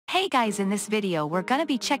Hey guys, in this video we're gonna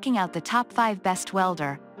be checking out the top 5 best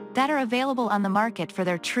welder that are available on the market for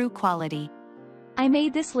their true quality. I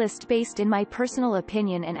made this list based in my personal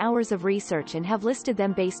opinion and hours of research and have listed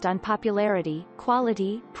them based on popularity,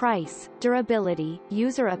 quality, price, durability,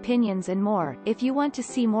 user opinions and more. If you want to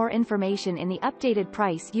see more information in the updated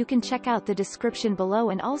price, you can check out the description below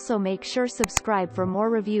and also make sure subscribe for more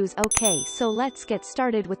reviews. Okay, so let's get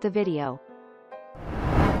started with the video.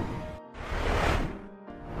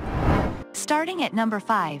 Starting at number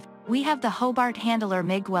 5, we have the Hobart Handler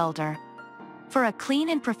Mig Welder. For a clean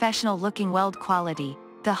and professional-looking weld quality,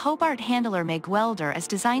 the Hobart Handler Mig Welder is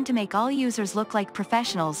designed to make all users look like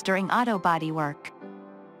professionals during auto body work.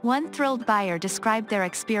 One thrilled buyer described their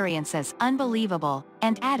experience as unbelievable,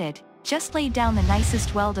 and added, "Just laid down the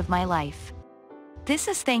nicest weld of my life." This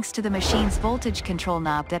is thanks to the machine's voltage control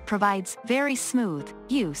knob that provides very smooth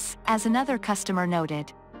use, as another customer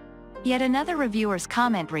noted. Yet another reviewer's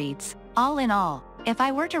comment reads, "All in all, if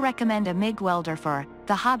I were to recommend a MIG welder for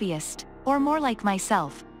the hobbyist, or more like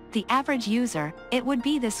myself, the average user, it would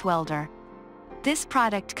be this welder. This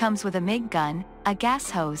product comes with a MIG gun, a gas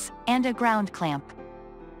hose, and a ground clamp.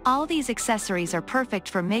 All these accessories are perfect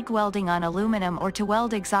for MIG welding on aluminum or to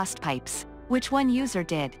weld exhaust pipes, which one user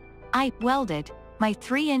did. I welded my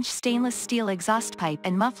 3-inch stainless steel exhaust pipe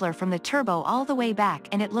and muffler from the turbo all the way back,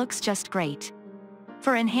 and it looks just great."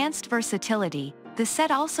 For enhanced versatility, the set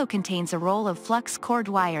also contains a roll of flux cord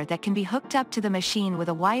wire that can be hooked up to the machine with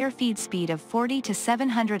a wire feed speed of 40 to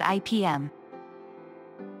 700 IPM.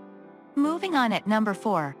 Moving on, at number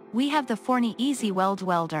 4, we have the Forney Easy Weld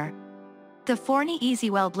Welder. The Forney Easy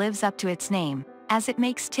Weld lives up to its name, as it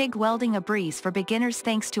makes TIG welding a breeze for beginners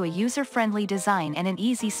thanks to a user-friendly design and an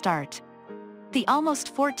easy start. The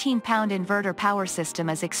almost 14-pound inverter power system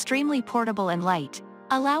is extremely portable and light,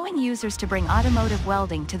 allowing users to bring automotive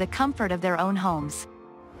welding to the comfort of their own homes.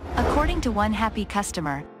 According to one happy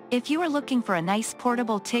customer, if you are looking for a nice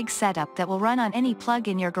portable TIG setup that will run on any plug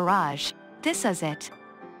in your garage, this is it.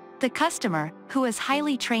 The customer, who is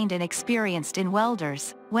highly trained and experienced in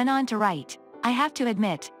welders, went on to write, "I have to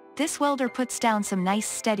admit, this welder puts down some nice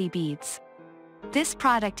steady beads. This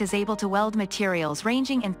product is able to weld materials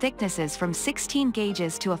ranging in thicknesses from 16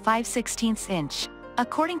 gauges to a 5/16 inch.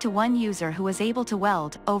 According to one user who was able to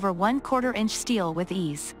weld over 1/4 inch steel with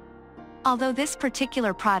ease. Although this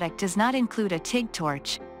particular product does not include a TIG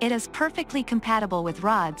torch, it is perfectly compatible with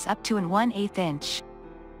rods up to an 1/8 inch.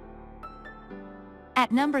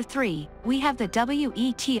 At number 3, we have the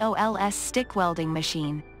WETOLS stick welding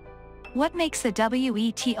machine. What makes the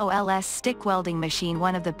WETOLS stick welding machine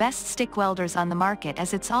one of the best stick welders on the market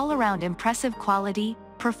is its all-around impressive quality,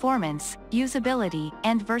 performance, usability,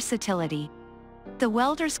 and versatility. The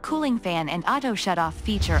welder's cooling fan and auto shut-off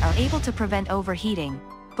feature are able to prevent overheating,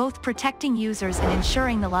 both protecting users and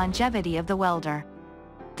ensuring the longevity of the welder.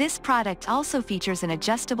 This product also features an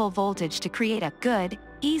adjustable voltage to create a good,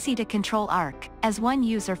 easy-to-control arc, as one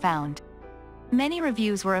user found. Many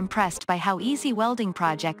reviews were impressed by how easy welding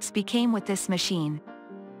projects became with this machine.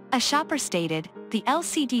 A shopper stated, "The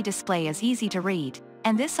LCD display is easy to read,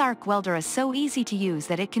 and this arc welder is so easy to use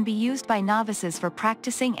that it can be used by novices for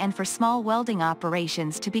practicing and for small welding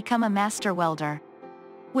operations to become a master welder."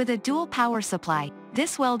 With a dual power supply,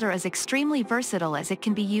 this welder is extremely versatile as it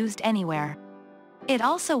can be used anywhere. It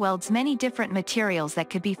also welds many different materials that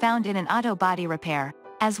could be found in an auto body repair,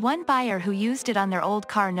 as one buyer who used it on their old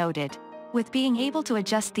car noted, "With being able to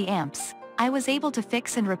adjust the amps, I was able to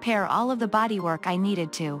fix and repair all of the bodywork I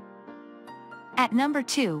needed to." At number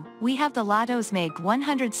 2, we have the Lotos MIG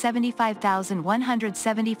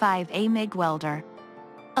 175175A MIG Welder.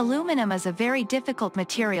 Aluminum is a very difficult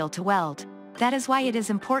material to weld. That is why it is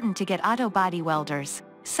important to get auto body welders,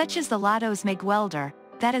 such as the Lotos MIG Welder,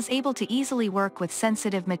 that is able to easily work with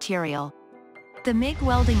sensitive material. The MIG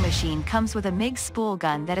welding machine comes with a MIG spool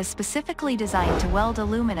gun that is specifically designed to weld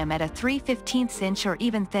aluminum at a 3/15 inch or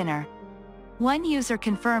even thinner. One user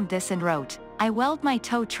confirmed this and wrote, "I weld my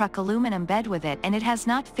tow truck aluminum bed with it and it has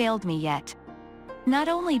not failed me yet." Not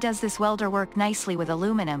only does this welder work nicely with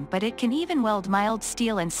aluminum, but it can even weld mild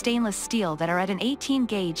steel and stainless steel that are at an 18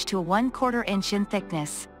 gauge to a 1/4 inch in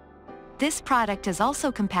thickness. This product is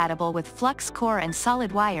also compatible with flux core and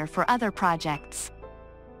solid wire for other projects.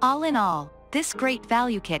 All in all, this great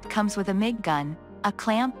value kit comes with a MIG gun, a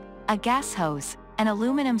clamp, a gas hose, an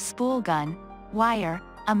aluminum spool gun, wire,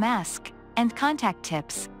 a mask, and contact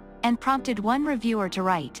tips, and prompted one reviewer to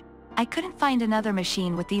write, "I couldn't find another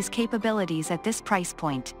machine with these capabilities at this price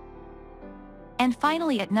point." And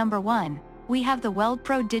finally, at number 1, we have the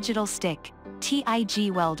Weldpro Digital Stick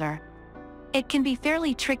TIG Welder. It can be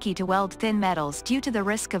fairly tricky to weld thin metals due to the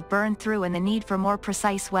risk of burn-through and the need for more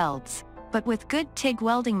precise welds, but with good TIG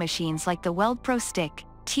welding machines like the Weldpro Stick,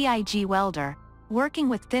 TIG Welder, working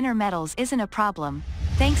with thinner metals isn't a problem,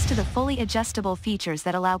 thanks to the fully adjustable features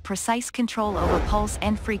that allow precise control over pulse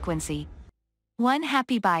and frequency. One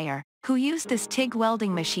happy buyer, who used this TIG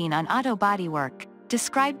welding machine on auto bodywork,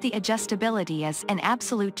 described the adjustability as an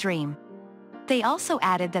absolute dream. They also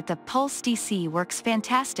added that the Pulse DC works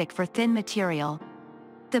fantastic for thin material.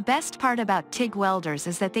 The best part about TIG welders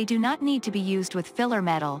is that they do not need to be used with filler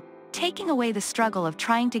metal, taking away the struggle of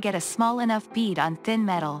trying to get a small enough bead on thin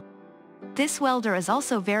metal. This welder is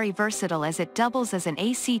also very versatile as it doubles as an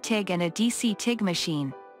AC TIG and a DC TIG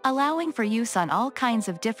machine, allowing for use on all kinds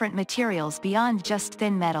of different materials beyond just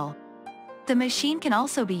thin metal. The machine can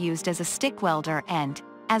also be used as a stick welder and,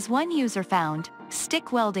 as one user found,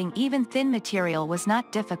 stick welding even thin material was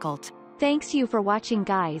not difficult. Thanks you for watching,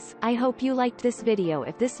 guys. I hope you liked this video.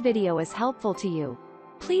 If this video is helpful to you,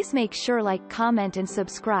 please make sure like, comment and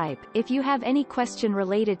subscribe. If you have any question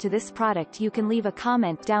related to this product, you can leave a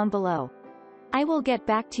comment down below. I will get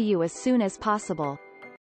back to you as soon as possible.